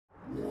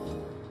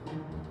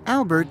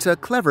Albert's a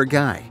clever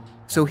guy,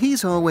 so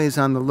he's always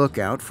on the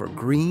lookout for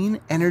green,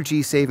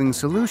 energy-saving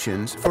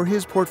solutions for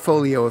his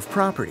portfolio of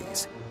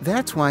properties.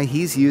 That's why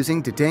he's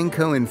using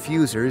Dadanco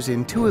Inffusers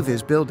in 2 of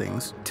his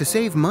buildings to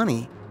save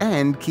money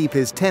and keep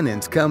his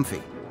tenants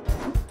comfy.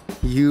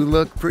 You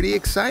look pretty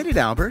excited,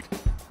 Albert.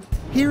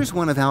 Here's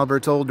one of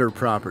Albert's older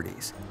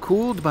properties,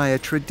 cooled by a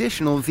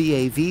traditional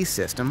VAV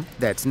system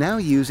that's now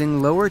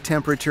using lower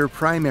temperature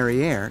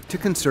primary air to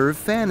conserve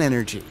fan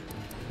energy.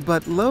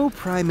 But low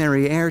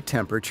primary air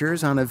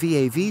temperatures on a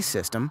VAV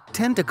system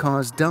tend to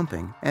cause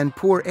dumping and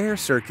poor air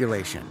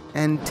circulation,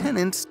 and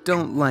tenants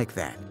don't like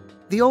that.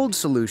 The old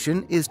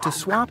solution is to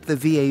swap the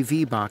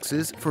VAV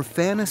boxes for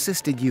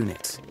fan-assisted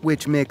units,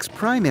 which mix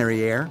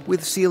primary air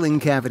with ceiling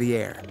cavity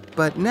air.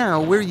 But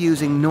now we're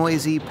using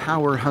noisy,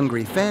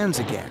 power-hungry fans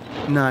again.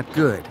 Not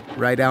good,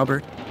 right,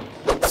 Albert?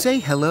 Say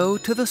hello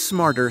to the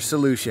smarter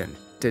solution,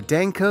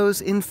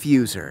 Dadanco's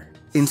Inffuser.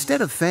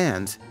 Instead of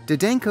fans,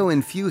 Dadanco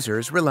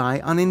Inffusers rely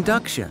on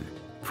induction.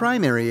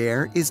 Primary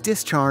air is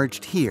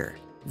discharged here,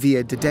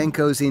 via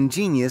Dadanco's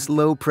ingenious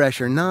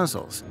low-pressure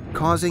nozzles,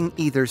 causing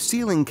either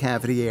ceiling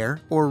cavity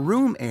air or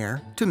room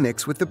air to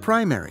mix with the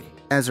primary.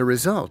 As a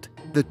result,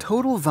 the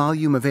total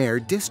volume of air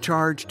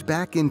discharged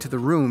back into the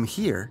room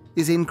here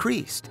is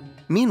increased.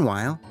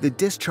 Meanwhile, the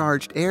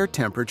discharged air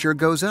temperature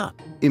goes up,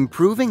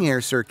 improving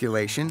air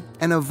circulation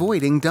and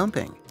avoiding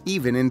dumping,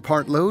 even in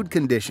part-load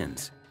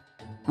conditions.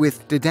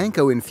 With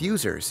Dadanco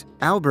Inffusers,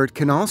 Albert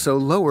can also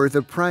lower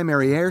the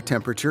primary air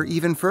temperature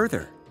even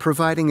further,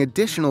 providing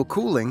additional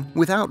cooling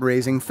without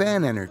raising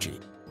fan energy.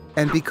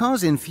 And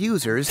because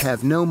Inffusers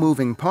have no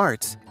moving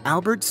parts,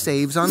 Albert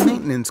saves on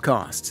maintenance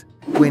costs.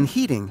 When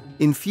heating,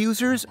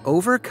 Inffusers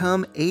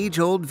overcome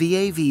age-old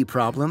VAV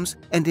problems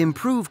and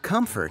improve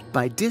comfort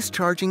by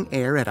discharging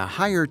air at a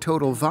higher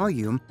total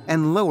volume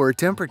and lower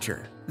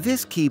temperature.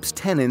 This keeps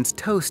tenants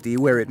toasty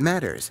where it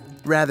matters,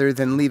 rather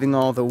than leaving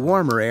all the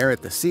warmer air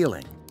at the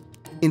ceiling.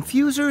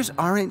 Inffusers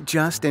aren't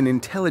just an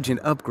intelligent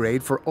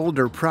upgrade for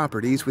older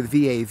properties with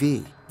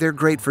VAV. They're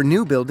great for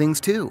new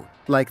buildings too,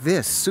 like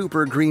this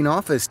super green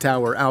office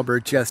tower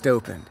Albert just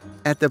opened.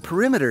 At the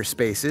perimeter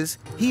spaces,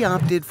 he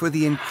opted for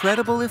the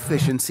incredible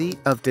efficiency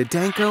of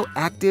Dadanco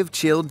active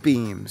chilled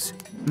beams.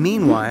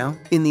 Meanwhile,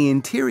 in the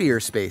interior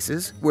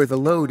spaces, where the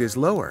load is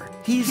lower,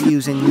 he's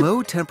using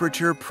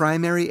low-temperature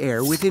primary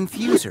air with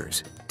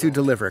Inffusers to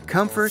deliver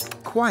comfort,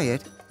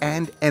 quiet,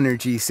 and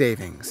energy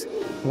savings.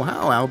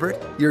 Wow, Albert,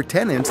 your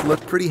tenants look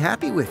pretty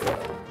happy with it.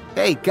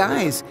 Hey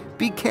guys,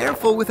 be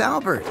careful with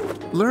Albert.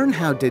 Learn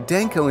how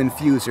Dadanco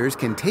Inffusers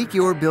can take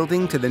your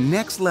building to the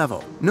next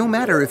level, no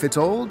matter if it's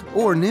old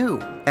or new,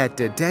 at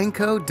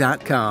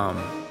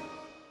dadanco.com.